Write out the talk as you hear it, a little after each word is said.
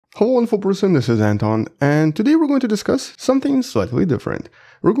Hello wonderful person, this is Anton, and today we're going to discuss something slightly different.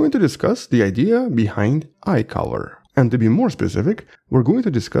 We're going to discuss the idea behind eye color. And to be more specific, we're going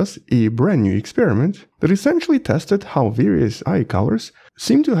to discuss a brand new experiment that essentially tested how various eye colors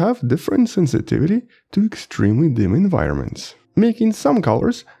seem to have different sensitivity to extremely dim environments, making some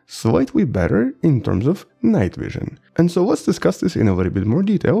colors slightly better in terms of night vision. And so let's discuss this in a little bit more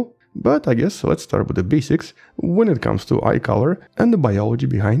detail. But I guess let's start with the basics when it comes to eye color and the biology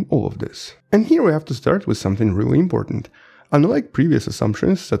behind all of this. And here we have to start with something really important. Unlike previous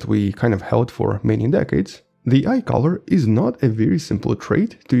assumptions that we kind of held for many decades, the eye color is not a very simple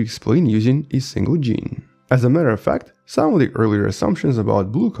trait to explain using a single gene. As a matter of fact, some of the earlier assumptions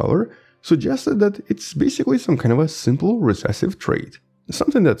about blue color suggested that it's basically some kind of a simple recessive trait,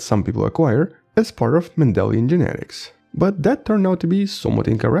 something that some people acquire as part of Mendelian genetics. But that turned out to be somewhat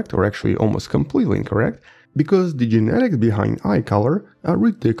incorrect, or actually almost completely incorrect, because the genetics behind eye color are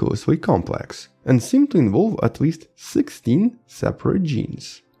ridiculously complex and seem to involve at least 16 separate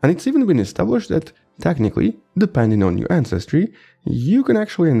genes. And it's even been established that technically, depending on your ancestry, you can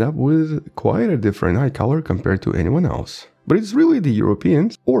actually end up with quite a different eye color compared to anyone else. But it's really the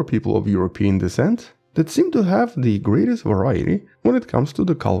Europeans, or people of European descent, that seem to have the greatest variety when it comes to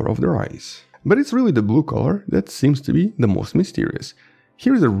the color of their eyes. But it's really the blue color that seems to be the most mysterious.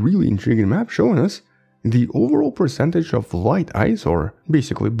 Here's a really intriguing map showing us the overall percentage of light eyes, or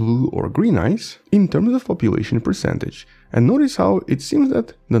basically blue or green eyes, in terms of population percentage. And notice how it seems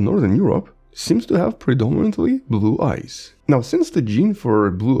that the Northern Europe seems to have predominantly blue eyes. Now, since the gene for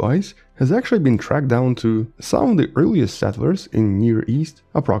blue eyes has actually been tracked down to some of the earliest settlers in Near East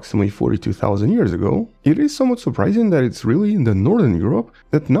approximately 42,000 years ago, it is somewhat surprising that it's really the Northern Europe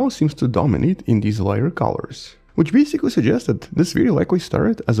that now seems to dominate in these lighter colors. Which basically suggests that this very likely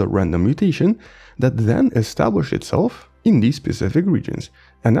started as a random mutation that then established itself in these specific regions.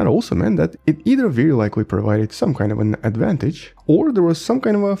 And that also meant that it either very likely provided some kind of an advantage, or there was some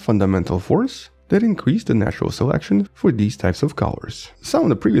kind of a fundamental force that increased the natural selection for these types of colors. Some of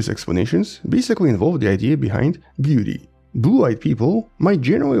the previous explanations basically involve the idea behind beauty. Blue-eyed people might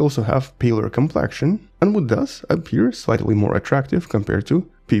generally also have paler complexion and would thus appear slightly more attractive compared to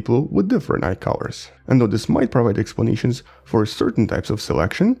people with different eye colors. And though this might provide explanations for certain types of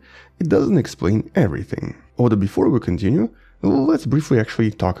selection, it doesn't explain everything. Although before we continue, let's briefly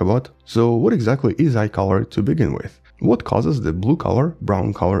actually talk about, so what exactly is eye color to begin with? What causes the blue color,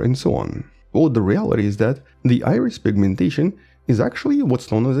 brown color, and so on? Well, the reality is that the iris pigmentation is actually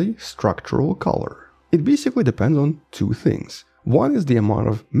what's known as a structural color. It basically depends on two things. One is the amount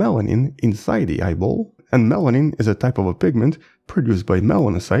of melanin inside the eyeball, and melanin is a type of a pigment produced by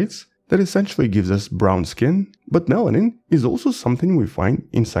melanocytes that essentially gives us brown skin, but melanin is also something we find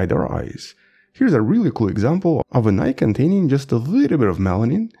inside our eyes. Here's a really cool example of an eye containing just a little bit of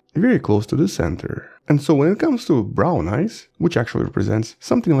melanin very close to the center. And so when it comes to brown eyes, which actually represents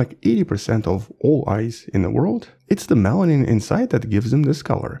something like 80% of all eyes in the world, it's the melanin inside that gives them this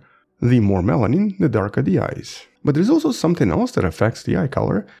color. The more melanin, the darker the eyes. But there's also something else that affects the eye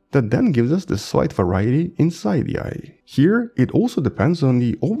color that then gives us this slight variety inside the eye. Here, it also depends on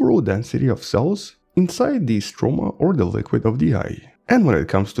the overall density of cells inside the stroma or the liquid of the eye. And when it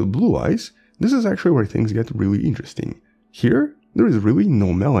comes to blue eyes, this is actually where things get really interesting. Here, there is really no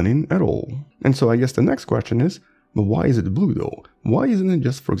melanin at all. And so I guess the next question is, but why is it blue though? Why isn't it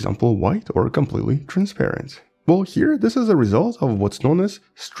just, for example, white or completely transparent? Well, here, this is a result of what's known as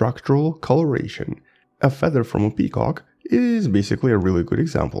structural coloration. A feather from a peacock is basically a really good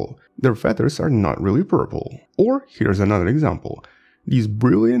example. Their feathers are not really purple. Or here's another example. These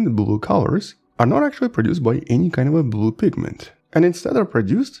brilliant blue colors are not actually produced by any kind of a blue pigment, and instead are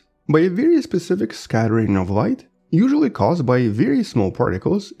produced by a very specific scattering of light, usually caused by very small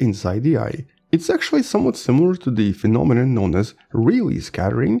particles inside the eye. It's actually somewhat similar to the phenomenon known as Rayleigh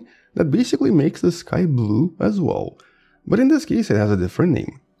scattering that basically makes the sky blue as well. But in this case it has a different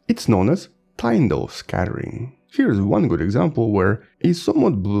name. It's known as Tyndall scattering. Here's one good example where a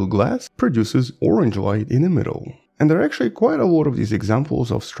somewhat blue glass produces orange light in the middle. And there are actually quite a lot of these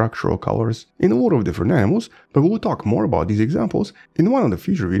examples of structural colors in a lot of different animals, but we'll talk more about these examples in one of the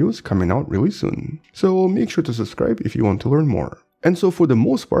future videos coming out really soon. So make sure to subscribe if you want to learn more. And so for the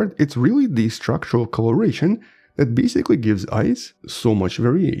most part, it's really the structural coloration that basically gives eyes so much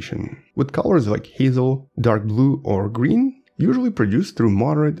variation, with colors like hazel, dark blue, or green usually produced through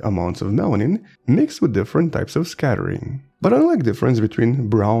moderate amounts of melanin mixed with different types of scattering. But unlike the difference between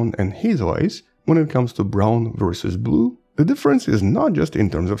brown and hazel eyes, when it comes to brown versus blue, the difference is not just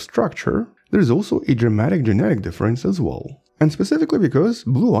in terms of structure, there is also a dramatic genetic difference as well. And specifically because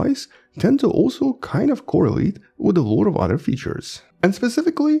blue eyes tend to also kind of correlate with a lot of other features. and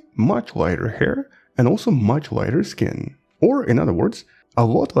specifically much lighter hair and also much lighter skin. Or in other words, a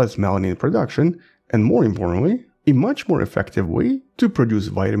lot less melanin production and more importantly, a much more effective way to produce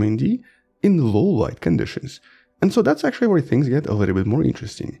vitamin D in low light conditions. And so that's actually where things get a little bit more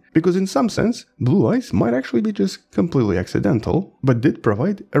interesting, because in some sense, blue eyes might actually be just completely accidental, but did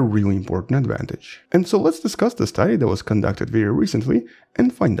provide a really important advantage. And so let's discuss the study that was conducted very recently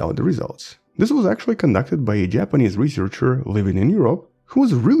and find out the results. This was actually conducted by a Japanese researcher living in Europe who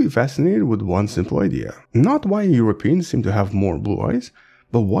was really fascinated with one simple idea. Not why Europeans seem to have more blue eyes,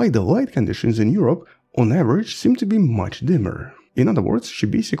 but why the light conditions in Europe on average seem to be much dimmer. In other words, she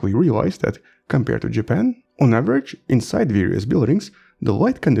basically realized that compared to Japan, on average, inside various buildings, the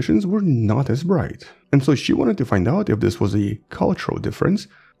light conditions were not as bright. And so she wanted to find out if this was a cultural difference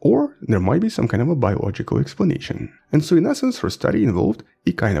or there might be some kind of a biological explanation. And so in essence, her study involved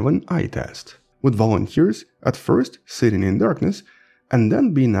a kind of an eye test, with volunteers at first sitting in darkness and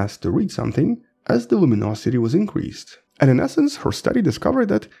then being asked to read something as the luminosity was increased. And in essence, her study discovered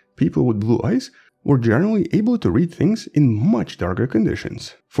that people with blue eyes were generally able to read things in much darker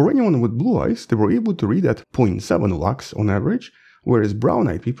conditions. For anyone with blue eyes, they were able to read at 0.7 lux on average, whereas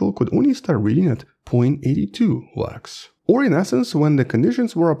brown-eyed people could only start reading at 0.82 lux. Or in essence, when the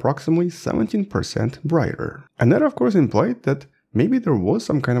conditions were approximately 17% brighter. And that of course implied that maybe there was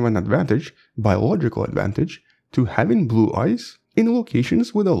some kind of an advantage, biological advantage, to having blue eyes in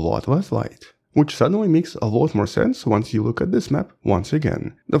locations with a lot less light. Which suddenly makes a lot more sense once you look at this map once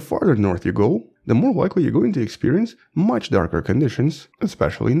again. The farther north you go, the more likely you're going to experience much darker conditions,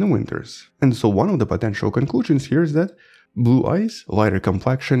 especially in the winters. And so one of the potential conclusions here is that blue eyes, lighter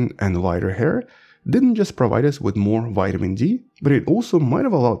complexion, and lighter hair didn't just provide us with more vitamin D, but it also might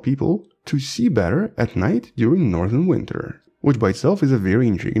have allowed people to see better at night during northern winter, which by itself is a very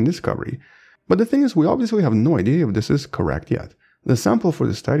intriguing discovery. But the thing is, we obviously have no idea if this is correct yet. The sample for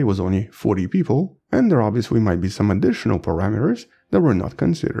the study was only 40 people, and there obviously might be some additional parameters that were not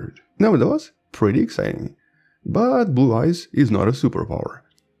considered. Nevertheless, pretty exciting. But blue eyes is not a superpower.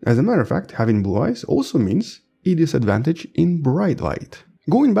 As a matter of fact, having blue eyes also means a disadvantage in bright light.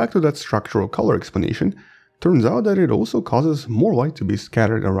 Going back to that structural color explanation, turns out that it also causes more light to be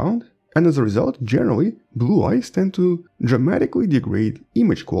scattered around, and as a result, generally, blue eyes tend to dramatically degrade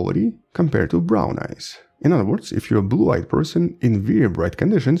image quality compared to brown eyes. In other words, if you're a blue-eyed person in very bright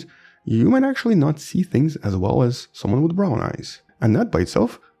conditions, you might actually not see things as well as someone with brown eyes. And that by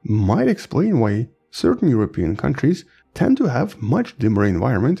itself might explain why certain European countries tend to have much dimmer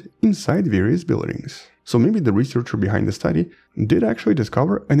environment inside various buildings. So maybe the researcher behind the study did actually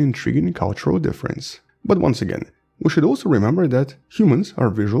discover an intriguing cultural difference. But once again, we should also remember that humans are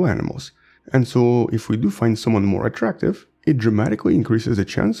visual animals. And so if we do find someone more attractive, it dramatically increases the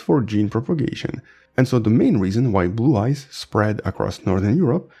chance for gene propagation. And so the main reason why blue eyes spread across Northern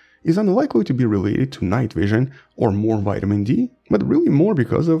Europe is unlikely to be related to night vision or more vitamin D, but really more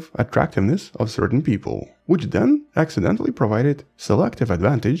because of attractiveness of certain people, which then accidentally provided selective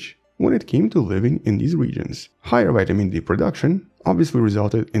advantage when it came to living in these regions. Higher vitamin D production obviously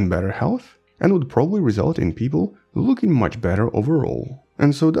resulted in better health and would probably result in people looking much better overall.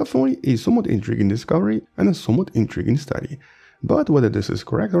 And so definitely a somewhat intriguing discovery and a somewhat intriguing study. But whether this is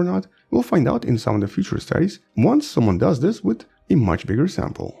correct or not, we'll find out in some of the future studies once someone does this with a much bigger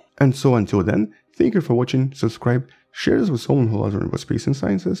sample. And so until then, thank you for watching, subscribe, share this with someone who loves learning about space and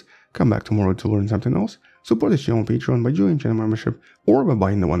sciences, come back tomorrow to learn something else, support this channel on Patreon by joining channel membership or by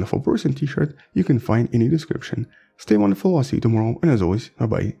buying the Wonderful Person t-shirt you can find in the description. Stay wonderful, I'll see you tomorrow, and as always, bye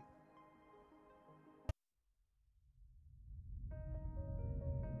bye.